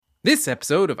This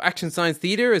episode of Action Science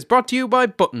Theatre is brought to you by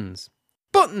Buttons.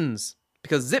 Buttons!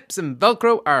 Because zips and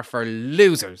Velcro are for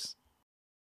losers.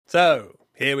 So,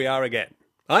 here we are again.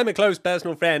 I'm a close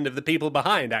personal friend of the people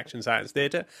behind Action Science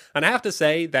Theatre, and I have to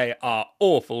say they are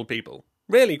awful people.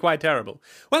 Really quite terrible.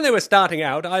 When they were starting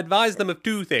out, I advised them of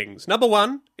two things. Number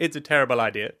one, it's a terrible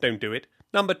idea, don't do it.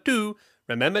 Number two,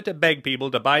 remember to beg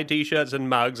people to buy t-shirts and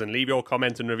mugs and leave your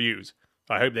comments and reviews.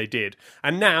 I hope they did.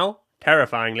 And now,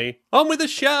 terrifyingly, on with the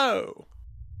show!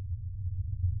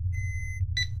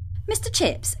 Mr.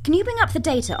 Chips, can you bring up the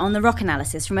data on the rock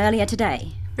analysis from earlier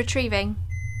today? Retrieving.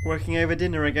 Working over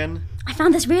dinner again? I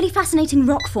found this really fascinating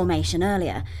rock formation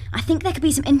earlier. I think there could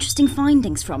be some interesting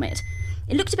findings from it.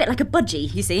 It looked a bit like a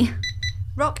budgie, you see.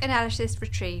 Rock analysis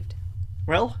retrieved.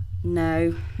 Well?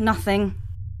 No, nothing.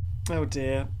 Oh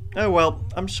dear. Oh well,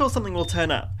 I'm sure something will turn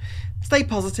up. Stay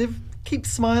positive. Keep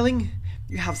smiling.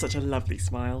 You have such a lovely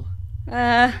smile.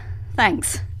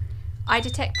 Thanks. I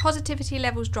detect positivity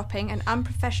levels dropping and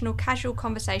unprofessional casual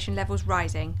conversation levels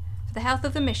rising. For the health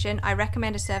of the mission, I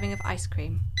recommend a serving of ice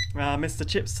cream. Mr.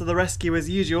 Chips to the rescue as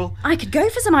usual. I could go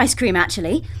for some ice cream,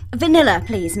 actually. Vanilla,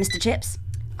 please, Mr. Chips.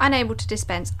 Unable to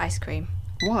dispense ice cream.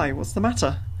 Why? What's the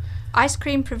matter? Ice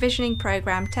cream provisioning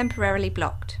program temporarily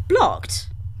blocked. Blocked?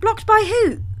 Blocked by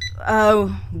who?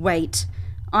 Oh, wait.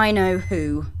 I know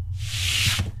who.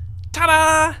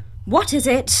 Ta-da! What is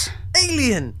it?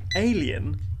 Alien!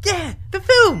 Alien? Yeah, the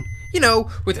film! You know,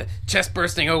 with the chest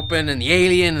bursting open and the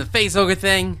alien and the facehugger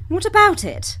thing. What about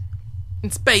it?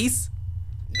 In space,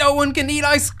 no one can eat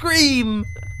ice cream!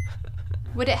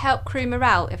 Would it help crew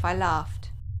morale if I laughed?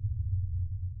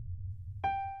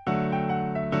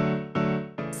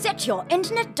 Set your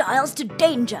internet dials to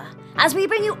danger as we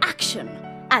bring you action,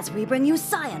 as we bring you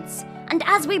science, and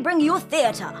as we bring you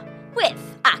theatre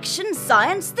with Action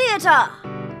Science Theatre.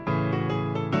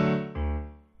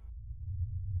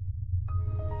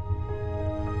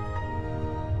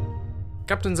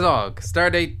 Captain's log,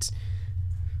 stardate...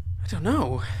 I don't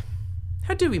know.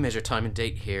 How do we measure time and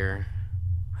date here?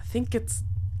 I think it's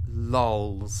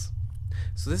lols.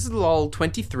 So this is lol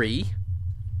 23.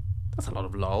 That's a lot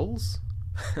of lols.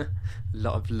 A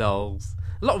lot of lols.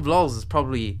 A lot of lols is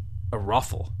probably a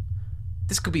ruffle.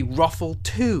 This could be ruffle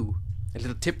 2. A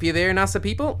little tip for you there, NASA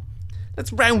people.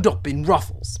 Let's round up in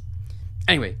ruffles.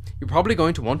 Anyway, you're probably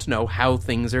going to want to know how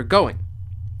things are going.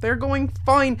 They're going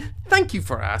fine. Thank you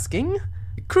for asking.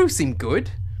 The crew seem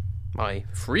good. My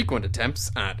frequent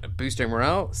attempts at boosting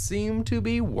morale seem to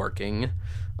be working.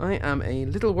 I am a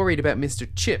little worried about Mr.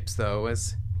 Chips, though,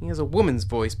 as he has a woman's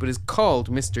voice but is called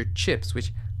Mr. Chips,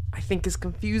 which I think is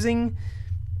confusing.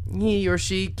 He or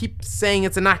she keeps saying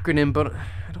it's an acronym, but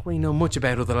I don't really know much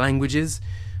about other languages.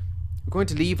 We're going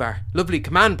to leave our lovely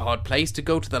command pod place to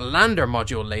go to the lander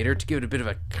module later to give it a bit of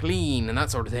a clean and that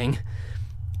sort of thing.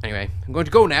 Anyway, I'm going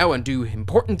to go now and do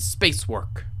important space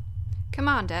work.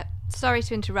 Commander, sorry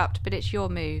to interrupt, but it's your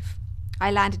move.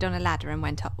 I landed on a ladder and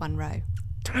went up one row.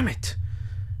 Damn it.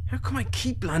 How come I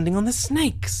keep landing on the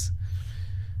snakes?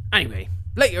 Anyway,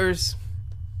 laters.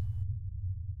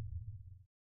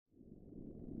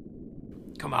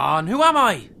 Come on, who am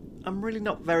I? I'm really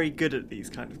not very good at these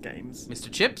kind of games.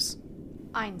 Mr. Chips?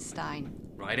 Einstein.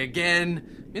 Right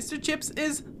again. Mr. Chips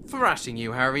is thrashing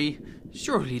you, Harry.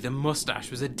 Surely the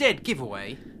mustache was a dead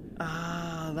giveaway.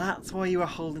 That's why you were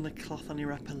holding the cloth on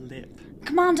your upper lip.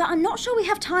 Commander, I'm not sure we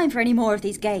have time for any more of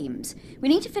these games. We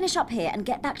need to finish up here and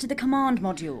get back to the command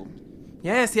module.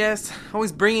 Yes.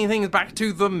 Always bringing things back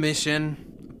to the mission.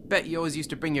 Bet you always used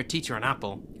to bring your teacher an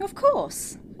apple. Of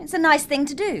course. It's a nice thing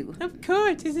to do. Of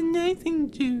course, it's a nice thing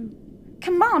to do.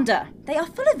 Commander, they are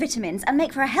full of vitamins and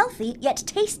make for a healthy yet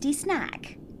tasty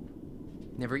snack.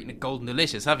 Never eaten a Golden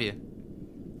Delicious, have you?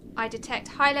 I detect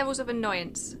high levels of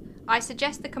annoyance. I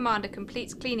suggest the commander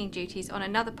completes cleaning duties on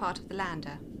another part of the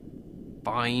lander.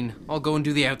 Fine, I'll go and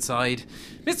do the outside.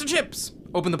 Mr. Chips,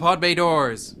 open the pod bay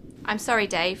doors. I'm sorry,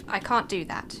 Dave. I can't do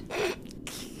that.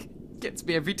 Gets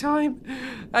me every time.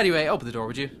 Anyway, open the door,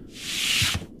 would you?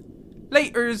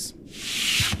 Laters.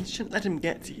 You shouldn't let him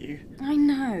get to you. I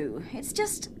know. It's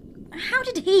just... how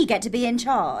did he get to be in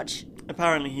charge?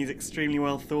 Apparently he's extremely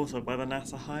well thought of by the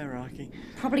NASA hierarchy.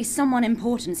 Probably someone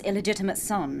important's illegitimate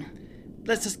son.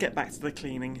 Let's just get back to the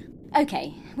cleaning.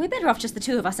 Okay, we're better off just the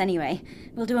two of us anyway.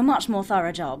 We'll do a much more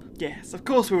thorough job. Yes, of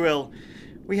course we will.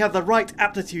 We have the right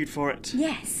aptitude for it.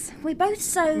 Yes, we're both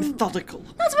so... methodical.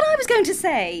 That's what I was going to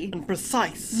say. And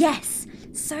precise. Yes,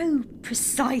 so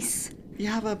precise. You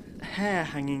have a hair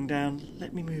hanging down.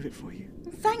 Let me move it for you.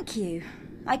 Thank you.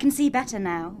 I can see better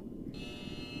now.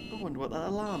 I wonder what that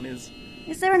alarm is.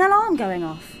 Is there an alarm going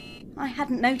off? I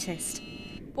hadn't noticed.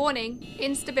 Warning,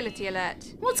 instability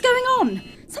alert. What's going on?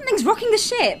 Something's rocking the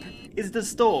ship. Is it a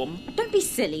storm? Don't be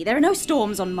silly, there are no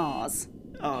storms on Mars.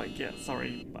 Oh, yeah,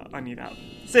 sorry. I knew that.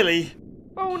 Silly.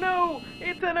 Oh no!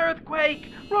 It's an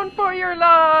earthquake! Run for your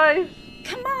lives!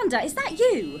 Commander, is that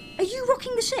you? Are you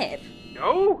rocking the ship?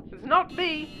 No, it's not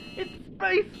me. It's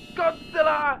Space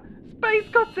Godzilla! Space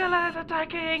Godzilla is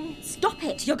attacking! Stop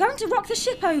it, you're going to rock the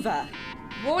ship over.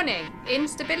 Warning,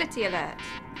 instability alert.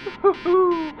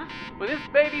 When this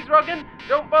baby's rocking,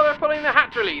 don't bother pulling the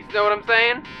hatch release, know what I'm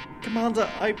saying? Commander,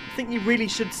 I think you really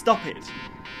should stop it.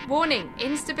 Warning,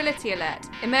 instability alert.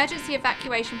 Emergency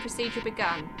evacuation procedure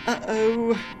begun.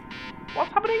 Uh-oh.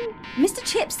 What's happening? Mr.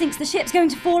 Chips thinks the ship's going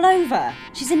to fall over.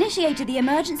 She's initiated the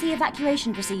emergency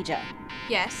evacuation procedure.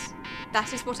 Yes,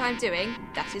 that is what I'm doing.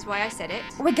 That is why I said it.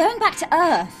 We're going back to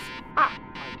Earth. Ah,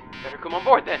 right. Better come on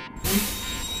board then.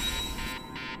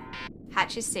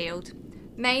 Hatch is sealed.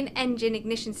 Main engine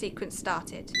ignition sequence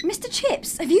started. Mr.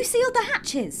 Chips, have you sealed the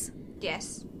hatches?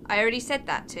 Yes, I already said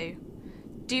that too.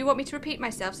 Do you want me to repeat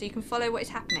myself so you can follow what is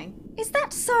happening? Is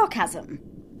that sarcasm?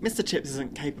 Mr. Chips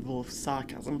isn't capable of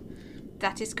sarcasm.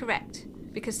 That is correct,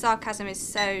 because sarcasm is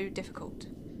so difficult.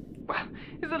 Well,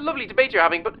 it's a lovely debate you're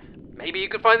having, but maybe you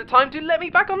could find the time to let me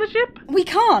back on the ship? We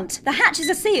can't. The hatches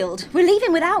are sealed. We're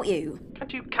leaving without you.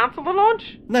 Can't you cancel the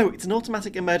launch? No, it's an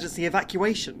automatic emergency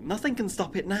evacuation. Nothing can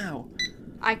stop it now.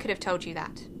 I could have told you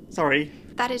that. Sorry.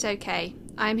 That is okay.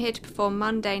 I am here to perform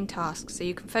mundane tasks so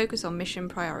you can focus on mission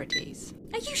priorities.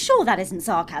 Are you sure that isn't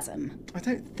sarcasm? I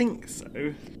don't think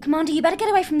so. Commander, you better get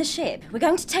away from the ship. We're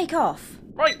going to take off.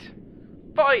 Right.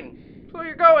 Fine. So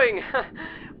you're going.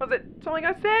 Was it something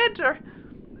I said? Or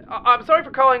I'm sorry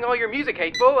for calling all your music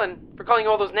hateful and for calling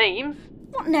all those names.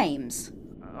 What names?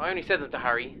 I only said them to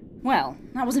Harry. Well,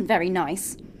 that wasn't very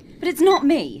nice. But it's not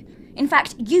me. In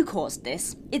fact, you caused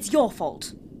this. It's your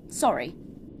fault. Sorry.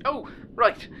 Oh,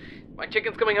 right. My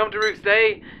chicken's coming home to roost,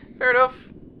 eh? Fair enough.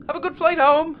 Have a good flight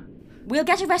home. We'll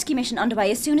get a rescue mission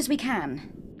underway as soon as we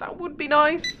can. That would be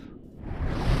nice.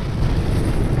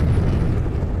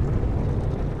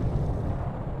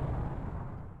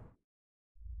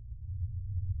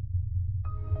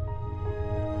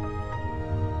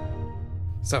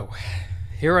 So,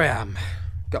 here I am.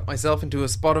 Got myself into a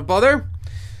spot of bother.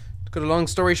 To cut a long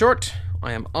story short,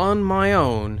 I am on my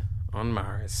own on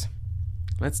Mars.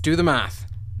 Let's do the math.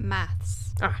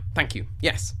 Maths. Ah, thank you.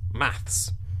 Yes,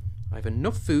 maths. I have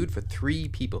enough food for 3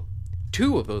 people.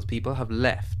 2 of those people have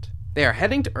left. They are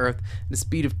heading to Earth at a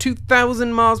speed of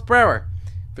 2,000 miles per hour.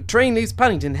 If a train leaves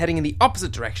Paddington heading in the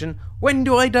opposite direction, when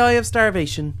do I die of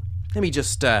starvation? Let me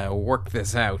just work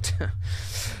this out.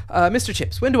 Mr.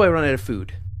 Chips, when do I run out of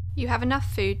food? You have enough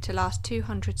food to last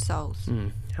 200 souls.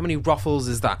 How many ruffles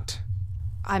is that?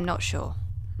 I'm not sure.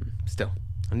 Still,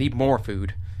 I need more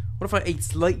food. What if I ate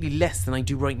slightly less than I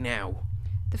do right now?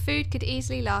 The food could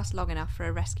easily last long enough for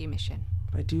a rescue mission.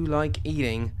 I do like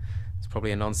eating. It's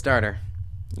probably a non-starter.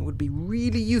 It would be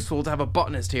really useful to have a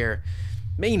botanist here.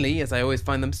 Mainly as I always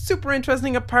find them super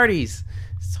interesting at parties.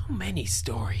 So many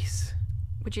stories.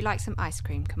 Would you like some ice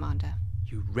cream, Commander?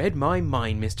 You read my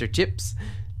mind, Mr. Chips.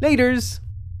 Laters.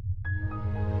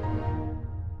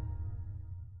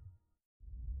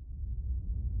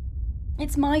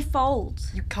 It's my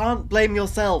fault. You can't blame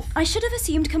yourself. I should have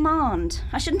assumed command.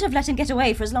 I shouldn't have let him get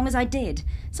away for as long as I did.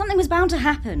 Something was bound to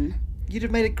happen. You'd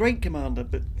have made a great commander,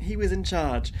 but he was in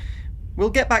charge.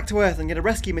 We'll get back to Earth and get a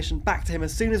rescue mission back to him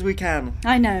as soon as we can.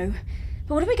 I know.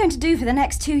 But what are we going to do for the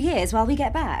next 2 years while we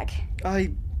get back?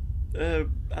 I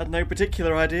had no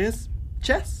particular ideas.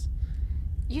 Chess?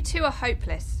 You two are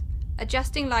hopeless.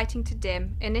 Adjusting lighting to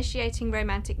dim, initiating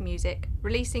romantic music,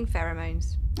 releasing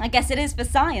pheromones. I guess it is for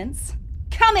science.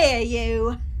 Come here,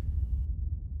 you!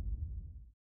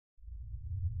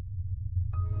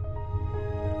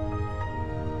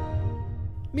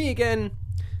 Me again.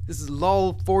 This is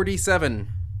LOL47.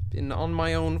 Been on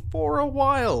my own for a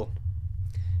while.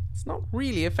 It's not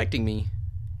really affecting me.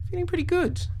 Feeling pretty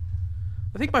good.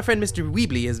 I think my friend Mr.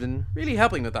 Weebly has been really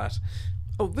helping with that.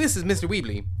 Oh, this is Mr.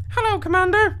 Weebly. Hello,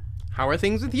 Commander. How are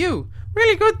things with you?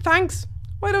 Really good, thanks.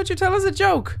 Why don't you tell us a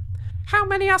joke? How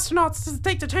many astronauts does it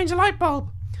take to change a light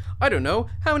bulb? I don't know.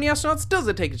 How many astronauts does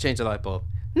it take to change a light bulb?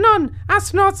 None.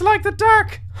 Astronauts like the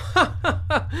dark.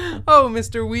 Oh,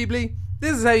 Mr. Weebly.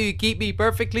 This is how you keep me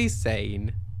perfectly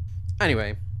sane.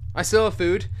 Anyway, I still have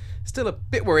food. Still a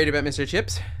bit worried about Mr.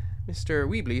 Chips. Mr.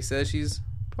 Weebly says she's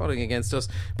plotting against us.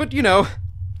 But you know,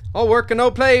 all work and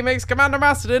no play makes Commander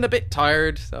Mastodon a bit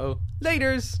tired. So,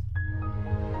 laters.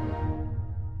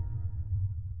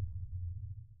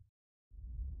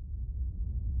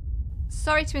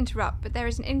 Sorry to interrupt, but there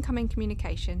is an incoming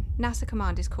communication. NASA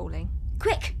Command is calling.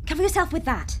 Quick, cover yourself with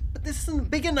that. But this isn't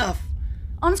big enough.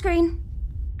 On screen.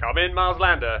 Come in, Mars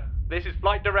Lander. This is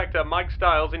Flight Director Mike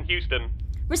Stiles in Houston.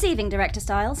 Receiving, Director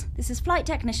Stiles. This is Flight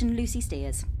Technician Lucy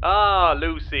Steers. Ah,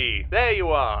 Lucy, there you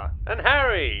are. And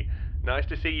Harry, nice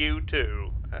to see you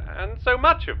too. And so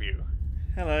much of you.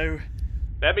 Hello.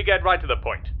 Let me get right to the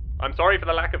point. I'm sorry for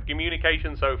the lack of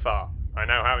communication so far. I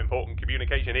know how important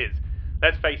communication is.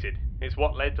 Let's face it, it's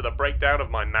what led to the breakdown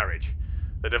of my marriage.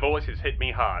 The divorce has hit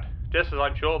me hard, just as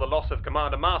I'm sure the loss of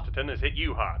Commander Masterton has hit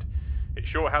you hard. It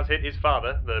sure has hit his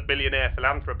father, the billionaire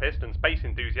philanthropist and space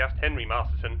enthusiast Henry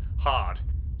Masterton, hard.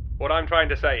 What I'm trying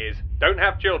to say is, don't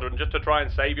have children just to try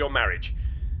and save your marriage.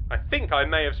 I think I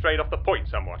may have strayed off the point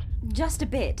somewhat. Just a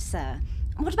bit, sir.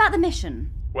 What about the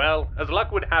mission? Well, as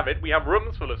luck would have it, we have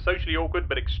rooms full of socially awkward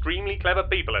but extremely clever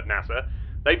people at NASA.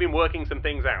 They've been working some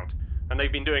things out, and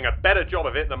they've been doing a better job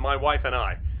of it than my wife and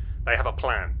I. They have a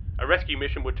plan. A rescue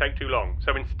mission would take too long,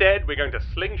 so instead we're going to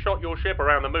slingshot your ship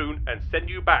around the moon and send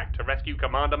you back to rescue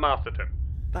Commander Masterton.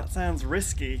 That sounds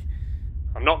risky.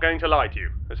 I'm not going to lie to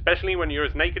you, especially when you're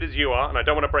as naked as you are and I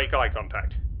don't want to break eye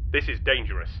contact. This is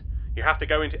dangerous. You have to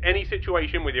go into any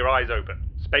situation with your eyes open.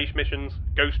 Space missions,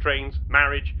 ghost trains,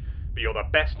 marriage, but you're the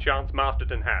best chance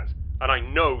Masterton has. And I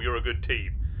know you're a good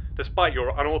team, despite your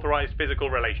unauthorized physical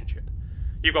relationship.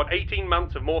 You've got 18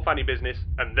 months of more funny business,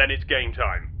 and then it's game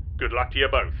time. Good luck to you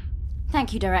both.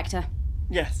 Thank you, Director.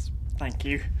 Yes, thank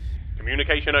you.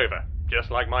 Communication over, just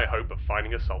like my hope of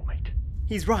finding a soulmate.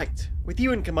 He's right. With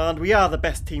you in command, we are the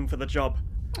best team for the job.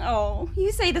 Oh,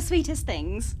 you say the sweetest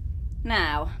things.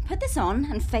 Now, put this on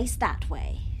and face that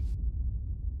way.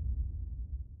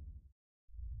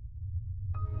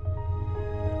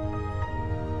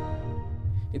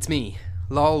 It's me,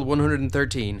 LOL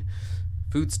 113.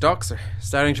 Food stocks are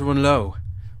starting to run low.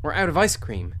 We're out of ice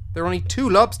cream. There are only 2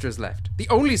 lobsters left. The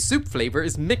only soup flavour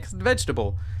is mixed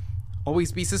vegetable.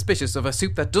 Always be suspicious of a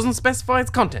soup that doesn't specify its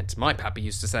content, my pappy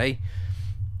used to say.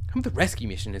 I hope the rescue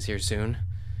mission is here soon.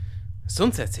 The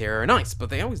sunsets here are nice, but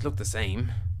they always look the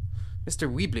same.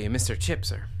 Mr. Weebly and Mr.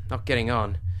 Chips are not getting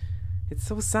on. It's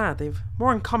so sad. They've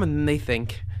more in common than they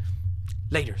think.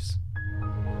 Laters.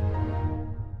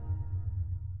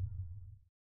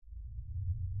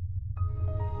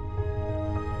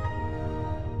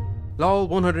 LOL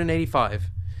 185.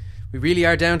 We really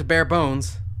are down to bare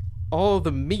bones. All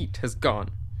the meat has gone.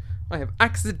 I have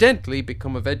accidentally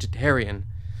become a vegetarian.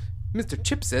 Mr.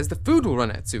 Chip says the food will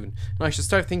run out soon, and I should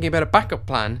start thinking about a backup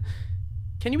plan.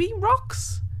 Can you eat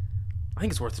rocks? I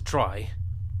think it's worth a try.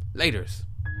 Laters.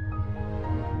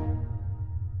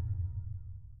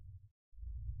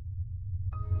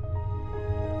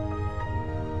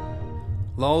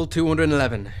 LOL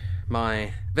 211.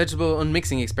 My vegetable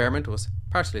unmixing experiment was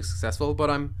partially successful, but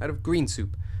I'm out of green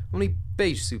soup. Only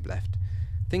beige soup left.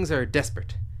 Things are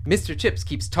desperate. Mr. Chips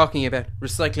keeps talking about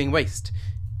recycling waste.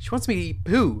 She wants me to eat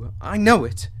poo. I know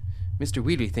it. Mr.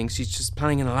 Wheatley thinks she's just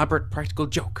planning an elaborate practical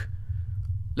joke.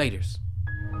 Laters.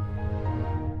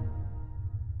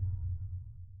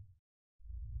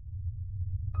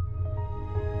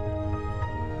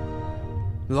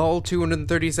 LOL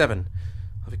 237.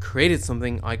 I've created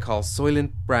something I call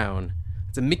Soylent Brown.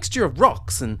 It's a mixture of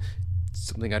rocks and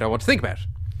something I don't want to think about.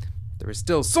 There is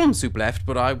still some soup left,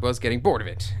 but I was getting bored of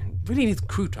it. It really needs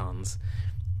croutons.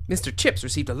 Mr. Chips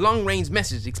received a long-range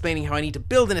message explaining how I need to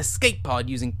build an escape pod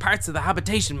using parts of the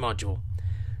habitation module.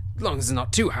 As long as it's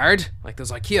not too hard, like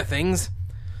those IKEA things.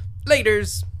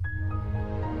 Laters!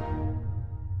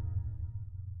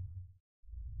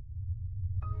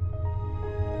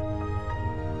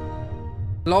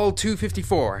 LOL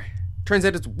 254. Turns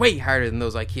out it's way harder than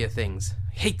those IKEA things.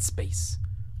 I hate space.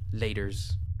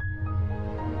 Laters.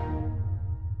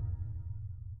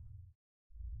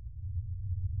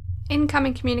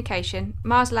 Incoming communication.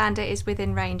 Mars Lander is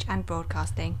within range and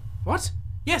broadcasting. What?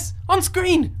 Yes, on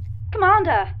screen!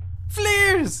 Commander!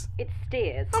 Flares! It's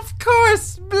Steers. Of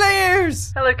course,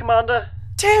 Blares! Hello, Commander.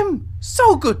 Tim,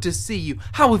 so good to see you.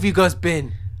 How have you guys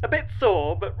been? A bit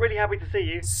sore, but really happy to see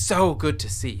you. So good to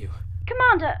see you.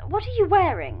 Commander, what are you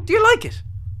wearing? Do you like it?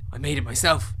 I made it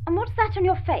myself. And what's that on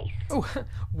your face? Oh,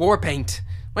 war paint.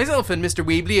 Myself and Mr.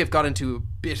 Weebly have got into a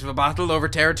bit of a battle over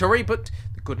territory, but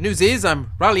the good news is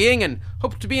I'm rallying and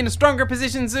hope to be in a stronger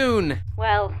position soon.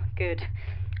 Well, good.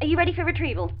 Are you ready for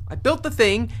retrieval? I built the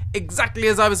thing exactly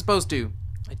as I was supposed to.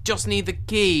 I just need the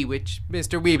key, which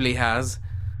Mr. Weebly has.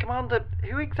 Commander,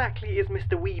 who exactly is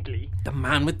Mr. Weedley? The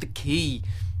man with the key.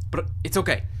 But it's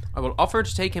okay. I will offer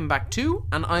to take him back too,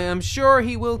 and I am sure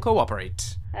he will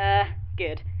cooperate.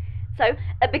 Good. So,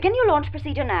 begin your launch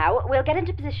procedure now. We'll get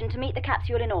into position to meet the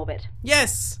capsule in orbit.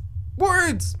 Yes!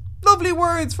 Words! Lovely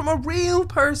words from a real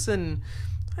person.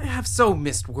 I have so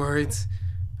missed words.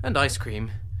 And ice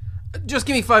cream. Just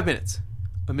give me 5 minutes.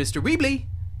 Mr. Weebly.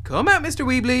 Come out, Mr.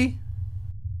 Weebly.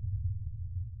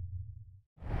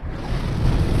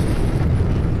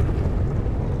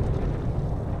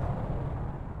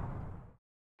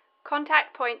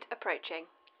 Contact point approaching.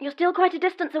 You're still quite a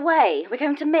distance away. We're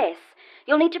going to miss.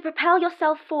 You'll need to propel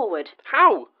yourself forward.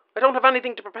 How? I don't have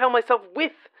anything to propel myself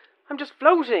with. I'm just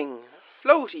floating.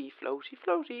 Floaty, floaty,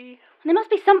 floaty. There must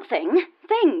be something.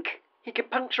 Think. He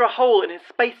could puncture a hole in his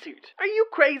spacesuit. Are you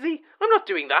crazy? I'm not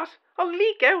doing that. I'll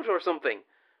leak out or something.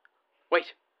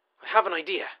 Wait, I have an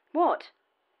idea. What?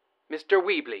 Mr.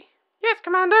 Weebly. Yes,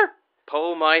 Commander?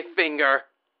 Pull my finger.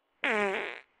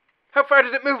 How far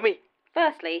did it move me?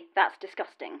 Firstly, that's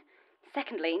disgusting.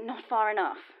 Secondly, not far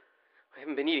enough. I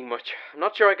haven't been eating much. I'm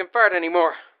not sure I can fart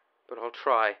anymore. But I'll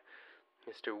try.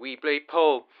 Mr. Weebly,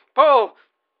 pull. Pull!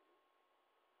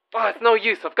 Oh, it's no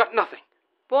use. I've got nothing.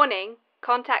 Warning,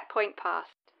 contact point passed.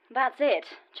 That's it.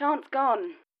 Chance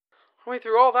gone. Are we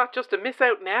through all that just to miss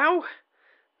out now?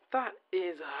 That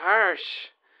is harsh.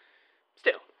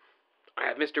 Still, I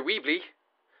have Mr. Weebly.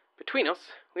 Between us,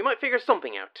 we might figure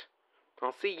something out.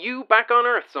 I'll see you back on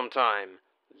Earth sometime.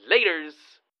 Laters.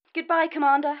 Goodbye,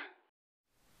 Commander.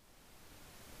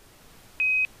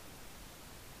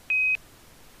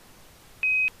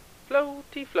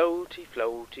 Floaty, floaty,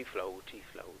 floaty, floaty,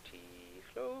 floaty,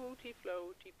 floaty,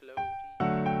 floaty,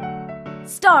 floaty.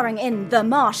 Starring in The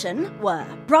Martian were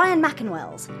Brian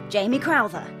McInwells, Jamie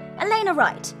Crowther, Elena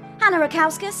Wright, Hannah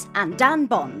Rakauskas, and Dan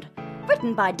Bond.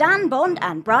 Written by Dan Bond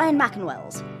and Brian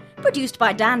McInwells. Produced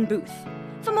by Dan Booth.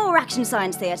 For more Action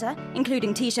Science Theatre,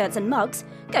 including t-shirts and mugs,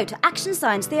 go to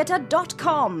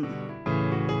actionsciencetheatre.com.